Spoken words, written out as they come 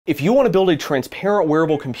If you want to build a transparent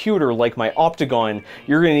wearable computer like my Optigon,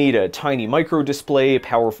 you're going to need a tiny micro display, a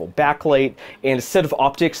powerful backlight, and a set of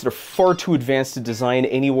optics that are far too advanced to design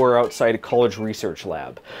anywhere outside a college research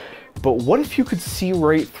lab. But what if you could see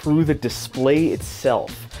right through the display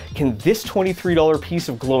itself? Can this $23 piece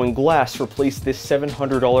of glowing glass replace this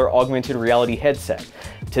 $700 augmented reality headset?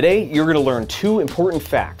 Today, you're going to learn two important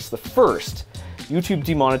facts. The first, YouTube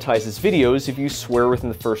demonetizes videos if you swear within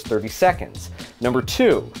the first 30 seconds. Number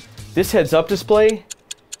two, this heads-up display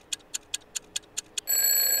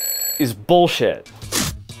is bullshit.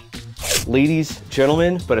 Ladies,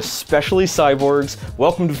 gentlemen, but especially cyborgs,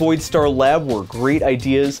 welcome to Void Star Lab, where great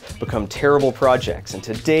ideas become terrible projects. And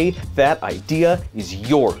today, that idea is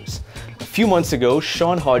yours. A few months ago,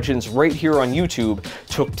 Sean Hodgins, right here on YouTube,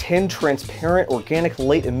 took 10 transparent organic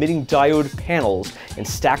light-emitting diode panels and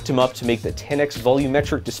stacked them up to make the Tenex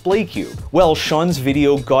volumetric display cube. Well, Sean's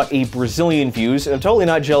video got a Brazilian views, and I'm totally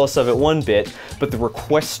not jealous of it one bit, but the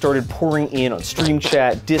requests started pouring in on Stream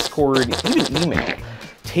Chat, Discord, even email.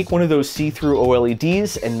 Take one of those see-through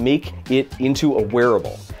OLEDs and make it into a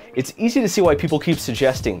wearable. It's easy to see why people keep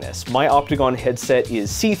suggesting this. My Optigon headset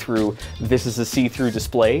is see-through, this is a see-through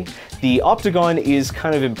display. The Optigon is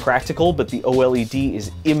kind of impractical, but the OLED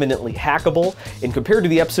is imminently hackable. And compared to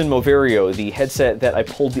the Epson Moverio, the headset that I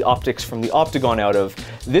pulled the optics from the Optigon out of,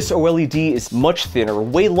 this OLED is much thinner,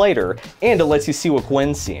 way lighter, and it lets you see what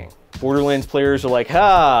Gwen's seeing. Borderlands players are like,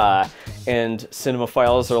 ha! And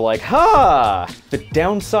cinemaphiles are like, ha! The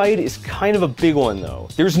downside is kind of a big one, though.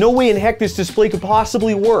 There's no way in heck this display could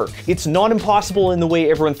possibly work. It's not impossible in the way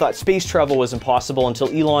everyone thought space travel was impossible until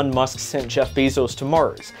Elon Musk sent Jeff Bezos to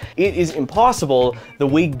Mars. It is impossible the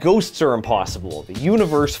way ghosts are impossible. The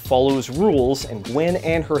universe follows rules, and Gwen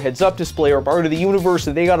and her heads-up display are part of the universe,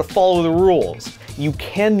 and they gotta follow the rules. You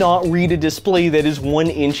cannot read a display that is 1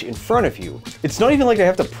 inch in front of you. It's not even like I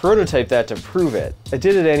have to prototype that to prove it. I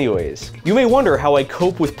did it anyways. You may wonder how I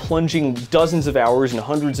cope with plunging dozens of hours and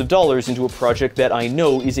hundreds of dollars into a project that I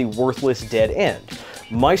know is a worthless dead end.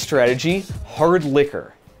 My strategy: hard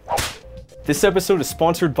liquor. This episode is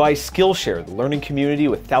sponsored by Skillshare, the learning community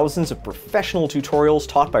with thousands of professional tutorials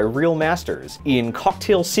taught by real masters. In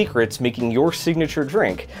Cocktail Secrets, making your signature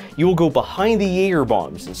drink, you will go behind the Jaeger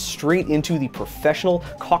bombs and straight into the professional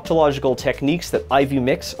cocktailological techniques that Ivy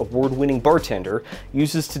Mix, award-winning bartender,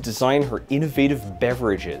 uses to design her innovative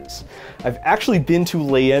beverages. I've actually been to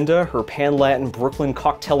Leyenda, her pan-Latin Brooklyn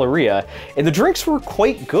cocktaileria, and the drinks were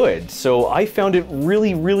quite good, so I found it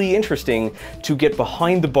really interesting to get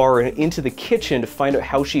behind the bar and into the kitchen to find out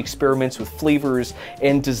how she experiments with flavors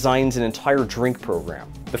and designs an entire drink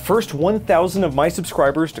program. The first 1,000 of my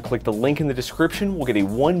subscribers to click the link in the description will get a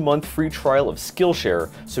 1-month free trial of Skillshare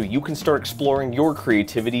so you can start exploring your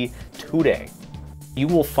creativity today. You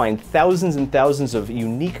will find thousands and thousands of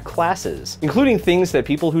unique classes, including things that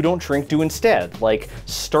people who don't drink do instead, like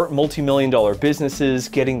start multi-million-dollar businesses,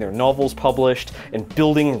 getting their novels published, and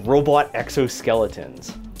building robot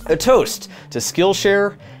exoskeletons. A toast to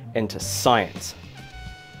Skillshare and to science.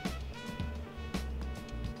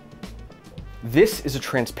 This is a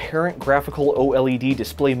transparent graphical OLED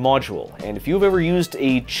display module, and if you've ever used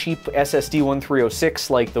a cheap SSD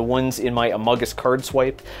 1306 like the ones in my Amogus card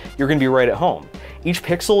swipe, you're going to be right at home. Each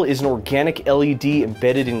pixel is an organic LED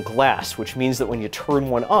embedded in glass, which means that when you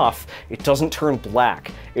turn one off, it doesn't turn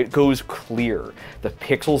black, it goes clear. The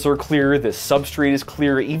pixels are clear, the substrate is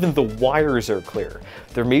clear, even the wires are clear.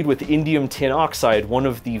 They're made with indium tin oxide, one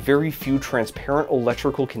of the very few transparent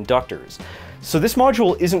electrical conductors. So this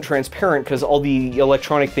module isn't transparent because all the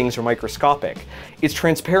electronic things are microscopic. It's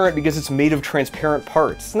transparent because it's made of transparent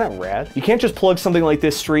parts. Isn't that rad? You can't just plug something like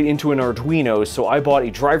this straight into an Arduino, so I bought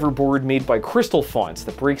a driver board made by Crystal Fonts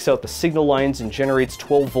that breaks out the signal lines and generates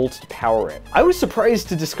 12 volts to power it. I was surprised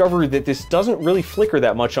to discover that this doesn't really flicker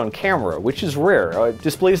that much on camera, which is rare.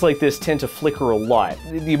 Displays like this tend to flicker a lot.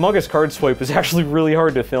 The Amogus card swipe is actually really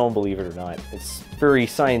hard to film, believe it or not. It's very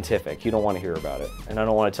scientific. You don't want to hear about it, and I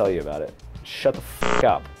don't want to tell you about it. Shut the f***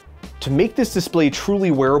 up. To make this display truly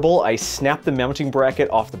wearable, I snapped the mounting bracket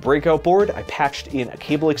off the breakout board, I patched in a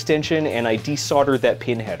cable extension, and I desoldered that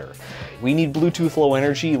pin header. We need Bluetooth Low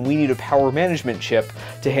Energy, and we need a power management chip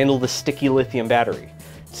to handle the sticky lithium battery.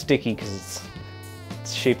 It's sticky because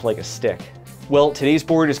it's shaped like a stick. Well, today's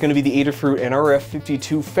board is going to be the Adafruit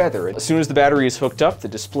NRF52 Feather. As soon as the battery is hooked up, the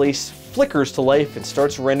display flickers to life and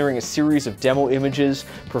starts rendering a series of demo images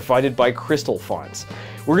provided by Crystal Fonts.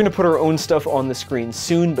 We're going to put our own stuff on the screen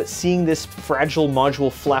soon, but seeing this fragile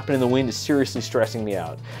module flapping in the wind is seriously stressing me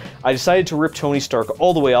out. I decided to rip Tony Stark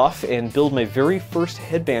all the way off and build my very first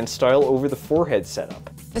headband style over the forehead setup.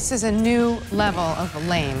 This is a new level of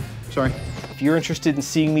lame. Sorry. If you're interested in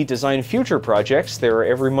seeing me design future projects, they're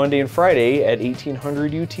every Monday and Friday at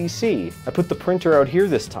 1800 UTC. I put the printer out here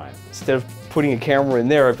this time. Instead of putting a camera in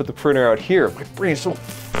there, I put the printer out here. My brain is so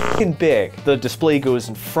fucking big. The display goes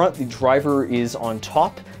in front, the driver is on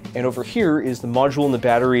top, and over here is the module and the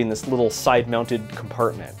battery in this little side-mounted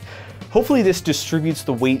compartment. Hopefully this distributes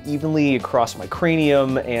the weight evenly across my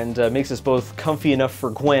cranium and makes us both comfy enough for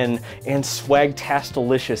Gwen and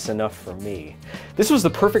swag-tastalicious enough for me. This was the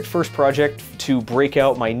perfect first project to break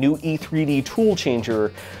out my new E3D tool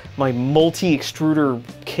changer, my multi-extruder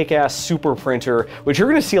kick-ass super printer, which you're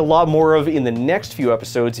going to see a lot more of in the next few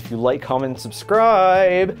episodes if you like, comment, and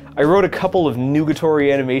subscribe. I wrote a couple of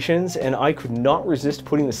nugatory animations, and I could not resist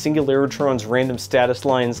putting the Singularitron's random status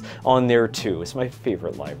lines on there too. It's my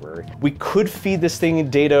favorite library. We could feed this thing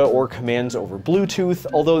data or commands over Bluetooth,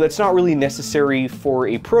 although that's not really necessary for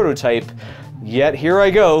a prototype. Yet here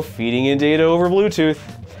I go, feeding in data over Bluetooth.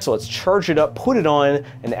 So let's charge it up, put it on,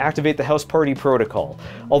 and activate the house party protocol.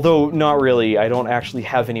 Although, not really, I don't actually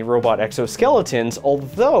have any robot exoskeletons,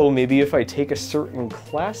 although maybe if I take a certain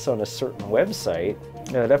class on a certain website.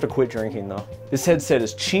 I'd have to quit drinking though. This headset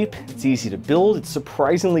is cheap, it's easy to build, it's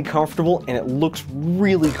surprisingly comfortable, and it looks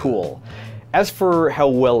really cool. As for how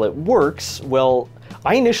well it works, well,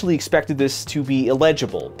 I initially expected this to be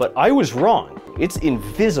illegible, but I was wrong. It's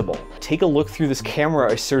invisible. Take a look through this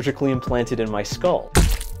camera I surgically implanted in my skull.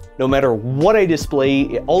 No matter what I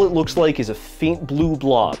display, all it looks like is a faint blue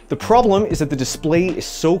blob. The problem is that the display is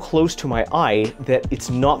so close to my eye that it's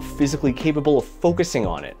not physically capable of focusing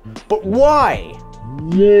on it. But why?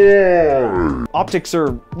 Why? Optics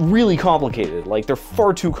are really complicated, like they're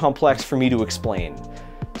far too complex for me to explain.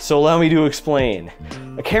 So allow me to explain.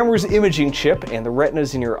 A camera's imaging chip and the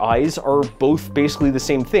retinas in your eyes are both basically the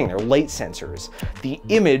same thing. They're light sensors. The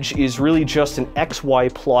image is really just an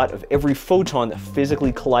XY plot of every photon that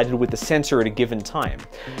physically collided with the sensor at a given time.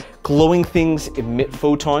 Glowing things emit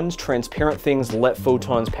photons, transparent things let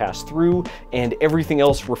photons pass through, and everything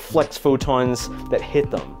else reflects photons that hit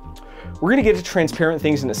them. We're going to get to transparent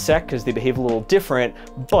things in a sec because they behave a little different,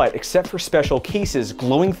 but except for special cases,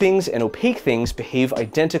 glowing things and opaque things behave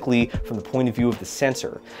identically from the point of view of the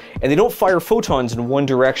sensor. And they don't fire photons in one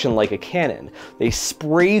direction like a cannon. They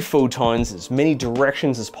spray photons as many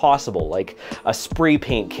directions as possible, like a spray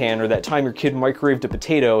paint can or that time your kid microwaved a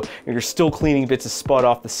potato and you're still cleaning bits of spot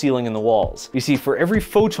off the ceiling and the walls. You see, for every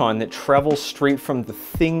photon that travels straight from the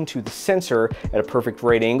thing to the sensor at a perfect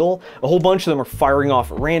right angle, a whole bunch of them are firing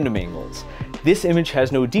off at random angles. This image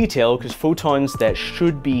has no detail because photons that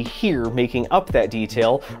should be here making up that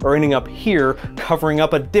detail are ending up here covering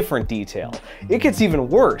up a different detail. It gets even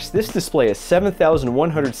worse. This display has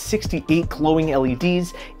 7,168 glowing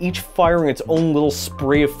LEDs, each firing its own little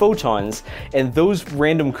spray of photons, and those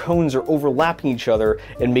random cones are overlapping each other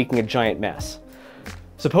and making a giant mess.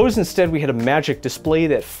 Suppose instead we had a magic display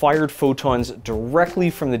that fired photons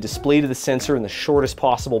directly from the display to the sensor in the shortest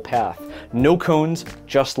possible path. No cones,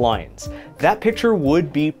 just lines. That picture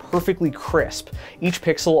would be perfectly crisp. Each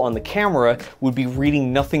pixel on the camera would be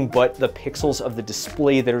reading nothing but the pixels of the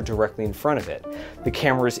display that are directly in front of it. The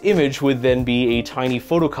camera's image would then be a tiny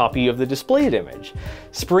photocopy of the displayed image.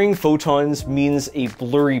 Spraying photons means a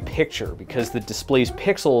blurry picture because the display's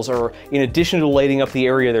pixels are, in addition to lighting up the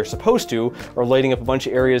area they're supposed to, are lighting up a bunch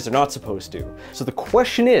of areas they're not supposed to. So the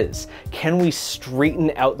question is, can we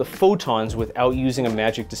straighten out the photons without using a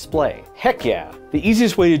magic display? Heck yeah! The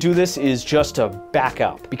easiest way to do this is just to back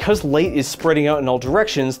up. Because light is spreading out in all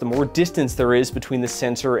directions, the more distance there is between the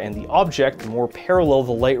sensor and the object, the more parallel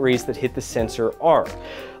the light rays that hit the sensor are.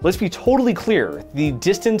 Let's be totally clear, the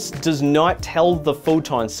distance does not tell the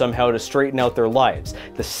photons somehow to straighten out their lives.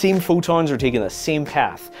 The same photons are taking the same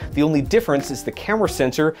path. The only difference is the camera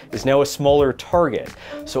sensor is now a smaller target.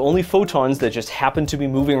 So only photons that just happen to be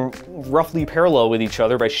moving roughly parallel with each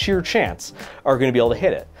other by sheer chance are going to be able to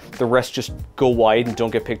hit it. The rest just go wide and don't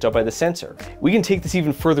get picked up by the sensor. We can take this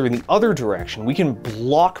even further in the other direction. We can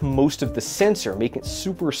block most of the sensor, make it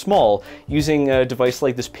super small, using a device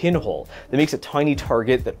like this pinhole that makes a tiny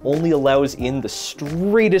target that only allows in the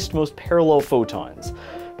straightest, most parallel photons.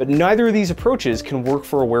 But neither of these approaches can work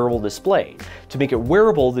for a wearable display. To make it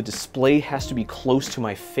wearable, the display has to be close to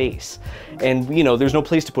my face. And, you know, there's no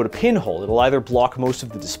place to put a pinhole. It'll either block most of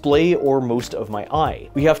the display or most of my eye.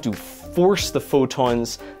 We have to force the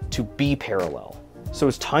photons to be parallel. So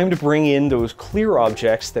it's time to bring in those clear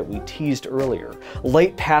objects that we teased earlier.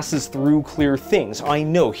 Light passes through clear things. I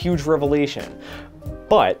know, huge revelation.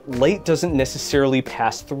 But light doesn't necessarily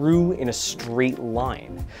pass through in a straight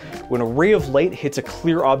line. When a ray of light hits a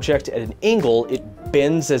clear object at an angle, it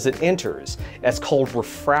bends as it enters. That's called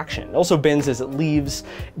refraction. It also bends as it leaves,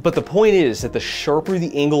 but the point is that the sharper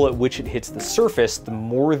the angle at which it hits the surface, the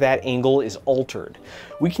more that angle is altered.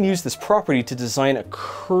 We can use this property to design a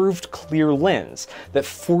curved clear lens that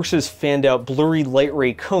forces fanned out blurry light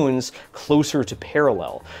ray cones closer to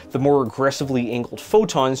parallel. The more aggressively angled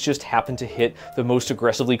photons just happen to hit the most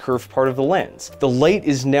aggressively curved part of the lens. The light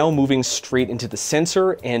is now moving straight into the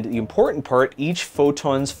sensor, and the important part, each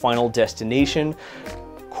photon's final destination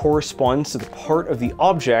corresponds to the part of the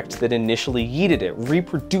object that initially yeeted it,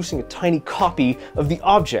 reproducing a tiny copy of the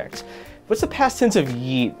object. What's the past tense of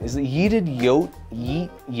yeet? Is it yeeted, yote, yeet,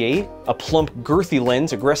 yate? A plump, girthy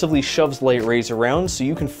lens aggressively shoves light rays around so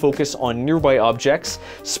you can focus on nearby objects,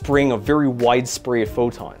 spraying a very wide spray of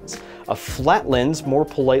photons. A flat lens more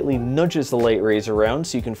politely nudges the light rays around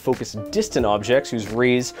so you can focus distant objects whose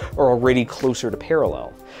rays are already closer to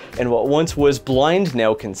parallel. And what once was blind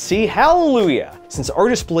now can see. Hallelujah! Since our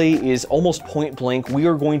display is almost point blank, we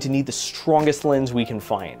are going to need the strongest lens we can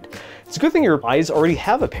find. It's a good thing your eyes already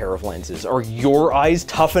have a pair of lenses. Are your eyes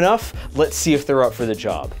tough enough? Let's see if they're up for the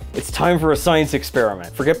job. It's time for a science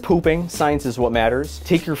experiment. Forget pooping, science is what matters.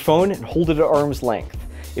 Take your phone and hold it at arm's length.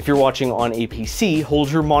 If you're watching on a PC, hold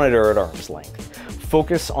your monitor at arm's length.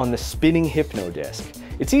 Focus on the spinning hypnodisc.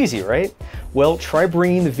 It's easy, right? Well, try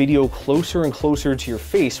bringing the video closer and closer to your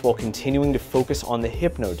face while continuing to focus on the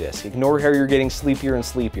hypnodisc. Ignore how you're getting sleepier and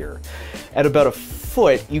sleepier. At about a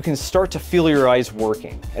foot, you can start to feel your eyes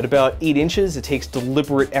working. At about 8 inches, it takes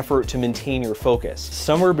deliberate effort to maintain your focus.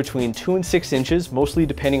 Somewhere between 2 and 6 inches, mostly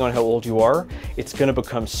depending on how old you are, it's going to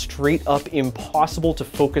become straight up impossible to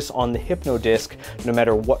focus on the hypnodisc no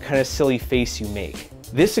matter what kind of silly face you make.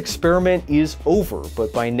 This experiment is over,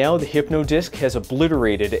 but by now the hypnodisc has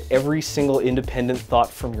obliterated every single independent thought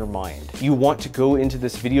from your mind. You want to go into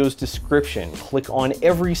this video's description, click on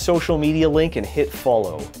every social media link and hit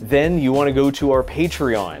follow. Then you want to go to our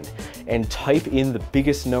Patreon and type in the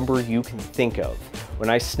biggest number you can think of. When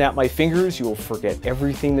I snap my fingers, you will forget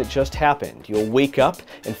everything that just happened. You'll wake up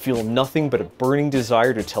and feel nothing but a burning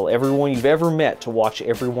desire to tell everyone you've ever met to watch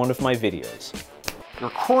every one of my videos. Your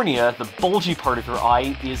cornea, the bulgy part of your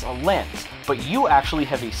eye, is a lens, but you actually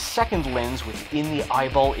have a second lens within the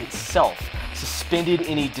eyeball itself, suspended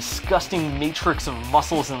in a disgusting matrix of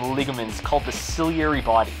muscles and ligaments called the ciliary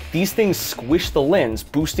body. These things squish the lens,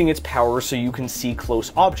 boosting its power so you can see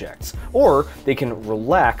close objects. Or they can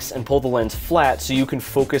relax and pull the lens flat so you can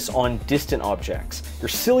focus on distant objects. Your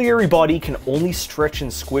ciliary body can only stretch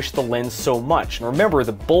and squish the lens so much. And remember,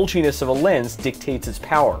 the bulginess of a lens dictates its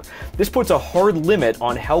power. This puts a hard limit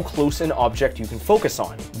on how close an object you can focus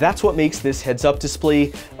on. That's what makes this heads-up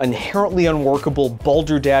display inherently unworkable,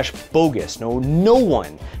 balderdash bogus. No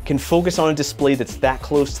one can focus on a display that's that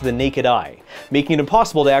close to the naked eye, making it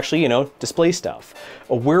impossible to actually, display stuff.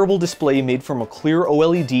 A wearable display made from a clear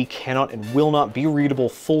OLED cannot and will not be readable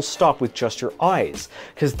full stop with just your eyes,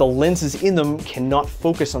 because the lenses in them cannot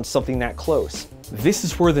focus on something that close. This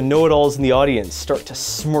is where the know-it-alls in the audience start to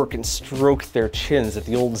smirk and stroke their chins at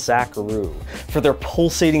the old Zackaroo, for their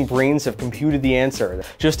pulsating brains have computed the answer.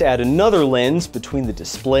 Just add another lens between the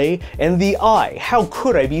display and the eye. How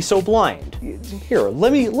could I be so blind? Here,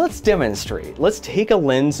 let's demonstrate. Let's take a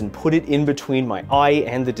lens and put it in between my eye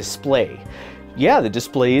and the display. Yeah, the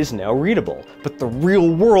display is now readable, but the real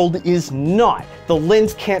world is not. The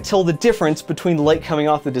lens can't tell the difference between light coming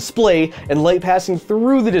off the display and light passing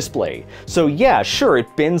through the display. So yeah, sure,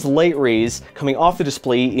 it bends light rays coming off the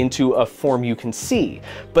display into a form you can see,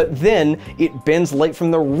 but then it bends light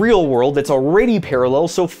from the real world that's already parallel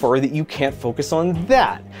so far that you can't focus on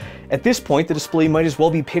that. At this point, the display might as well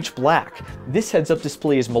be pitch black. This heads-up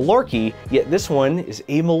display is malarkey, yet this one is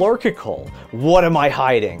amalarchical. What am I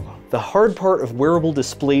hiding? The hard part of wearable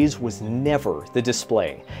displays was never the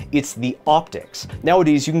display. It's the optics.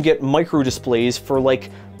 Nowadays, you can get micro displays for like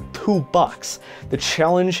 $2. The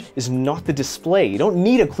challenge is not the display. You don't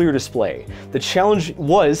need a clear display. The challenge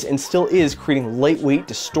was and still is creating lightweight,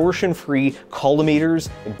 distortion-free collimators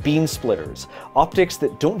and beam splitters. Optics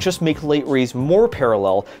that don't just make light rays more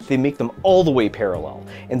parallel, they make them all the way parallel.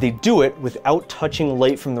 And they do it without touching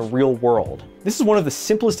light from the real world. This is one of the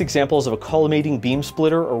simplest examples of a collimating beam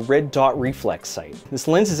splitter or red dot reflex sight. This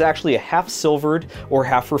lens is actually a half silvered or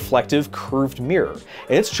half reflective curved mirror,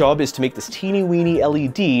 and its job is to make this teeny weeny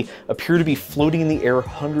LED appear to be floating in the air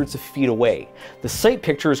hundreds of feet away. The sight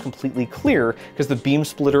picture is completely clear because the beam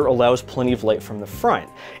splitter allows plenty of light from the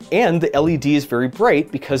front, and the LED is very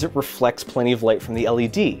bright because it reflects plenty of light from the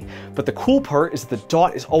LED. But the cool part is that the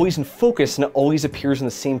dot is always in focus and it always appears in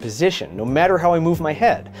the same position, no matter how I move my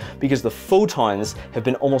head, because the photons have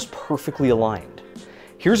been almost perfectly aligned.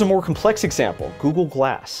 Here's a more complex example, Google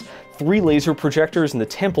Glass. 3 laser projectors in the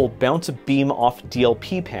temple bounce a beam off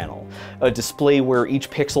DLP panel, a display where each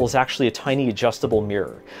pixel is actually a tiny adjustable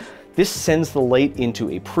mirror. This sends the light into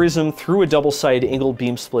a prism through a double-sided angled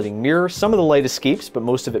beam splitting mirror. Some of the light escapes, but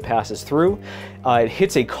most of it passes through. It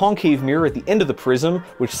hits a concave mirror at the end of the prism,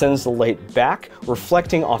 which sends the light back,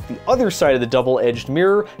 reflecting off the other side of the double-edged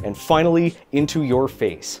mirror, and finally into your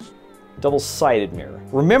face. Double-sided mirror.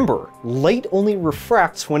 Remember, light only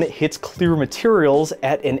refracts when it hits clear materials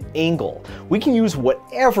at an angle. We can use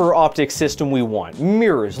whatever optic system we want.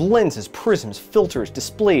 Mirrors, lenses, prisms, filters,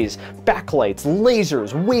 displays, backlights,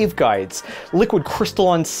 lasers, waveguides, liquid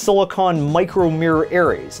crystalline silicon micro mirror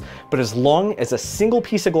arrays. But as long as a single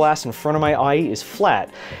piece of glass in front of my eye is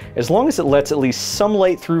flat, as long as it lets at least some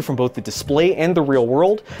light through from both the display and the real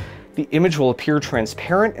world, the image will appear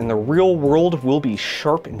transparent and the real world will be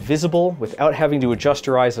sharp and visible without having to adjust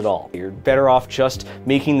your eyes at all. You're better off just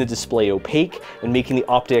making the display opaque and making the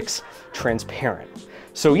optics transparent.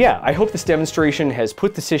 So yeah, I hope this demonstration has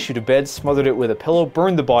put this issue to bed, smothered it with a pillow,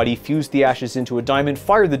 burned the body, fused the ashes into a diamond,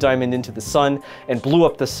 fired the diamond into the sun, and blew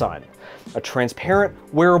up the sun. A transparent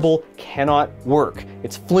wearable cannot work.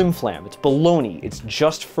 It's flim-flam, it's baloney, it's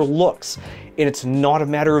just for looks. And it's not a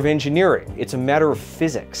matter of engineering, it's a matter of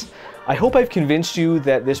physics. I hope I've convinced you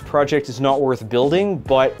that this project is not worth building,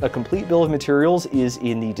 but a complete bill of materials is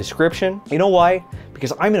in the description. You know why?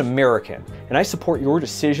 Because I'm an American, and I support your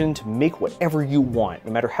decision to make whatever you want,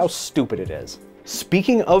 no matter how stupid it is.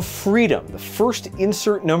 Speaking of freedom, the first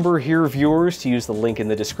insert number here of yours to use the link in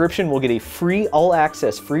the description will get a free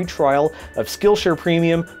all-access free trial of Skillshare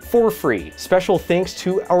Premium for free. Special thanks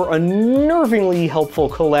to our unnervingly helpful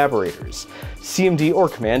collaborators, CMD or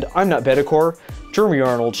Command, I'm Not Bedicor, Jeremy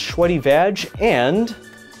Arnold, Sweaty Vag, and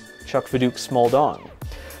Chuck Viduk Smaldong.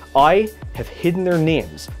 I have hidden their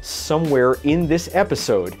names somewhere in this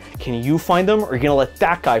episode. Can you find them, or are you gonna let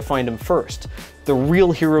that guy find them first? The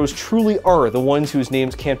real heroes truly are the ones whose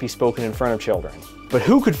names can't be spoken in front of children. But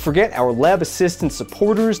who could forget our lab assistant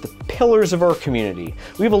supporters, the pillars of our community?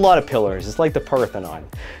 We have a lot of pillars, it's like the Parthenon.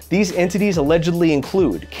 These entities allegedly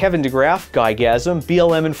include Kevin DeGraff, Guygasm,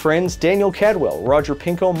 BLM and Friends, Daniel Cadwell, Roger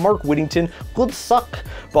Pinko, Mark Whittington, Goodsuck,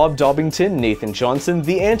 Bob Dobbington, Nathan Johnson,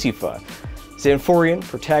 The Antifa, Xanforian,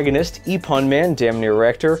 Protagonist, Epon Man, Damn Near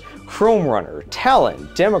Rector, Chrome Runner, Talon,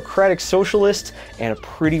 Democratic Socialist, and a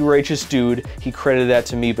pretty righteous dude. He credited that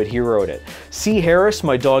to me, but he wrote it. C. Harris,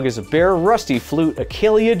 My Dog is a Bear, Rusty Flute,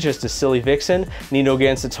 Acalia, Just a Silly Vixen, Nino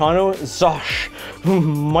Gansitano, Zosh,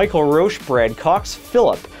 Michael Roche, Brad Cox,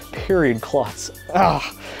 Philip, Period Klotz,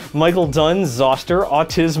 Michael Dunn, Zoster,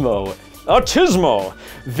 Autismo,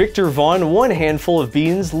 Victor Vaughn, One Handful of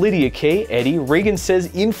Beans, Lydia K, Eddie, Reagan Says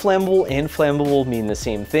Inflammable and Flammable mean the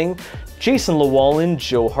same thing, Jason Llewellyn,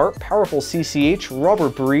 Joe Hart, Powerful CCH,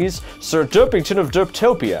 Robert Breeze, Sir Derpington of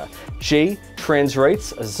Derptopia, Jay, Trans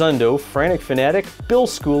Rights, Azundo, Frantic Fanatic, Bill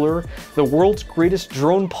Schooler, The World's Greatest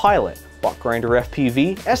Drone Pilot, Botgrinder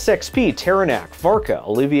FPV, SXP, Taranak, Varka,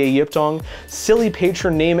 Olivier Yiptong, Silly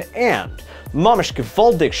Patron Name, and Mamish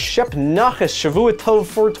Gewaldig Shep Nachas Shavua Tov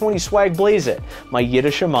 420 Swag Blaze It, my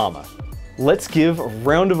Yiddish mama. Let's give a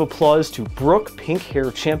round of applause to Brooke, Pink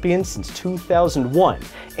Hair Champion since 2001,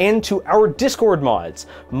 and to our Discord mods,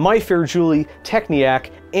 My Fair Julie, Techniac,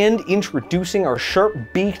 and introducing our sharp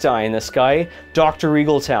beaked eye in the sky, Dr.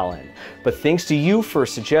 Eagle Talon. But thanks to you for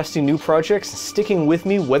suggesting new projects and sticking with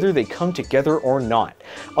me whether they come together or not.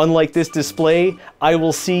 Unlike this display, I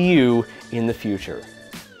will see you in the future.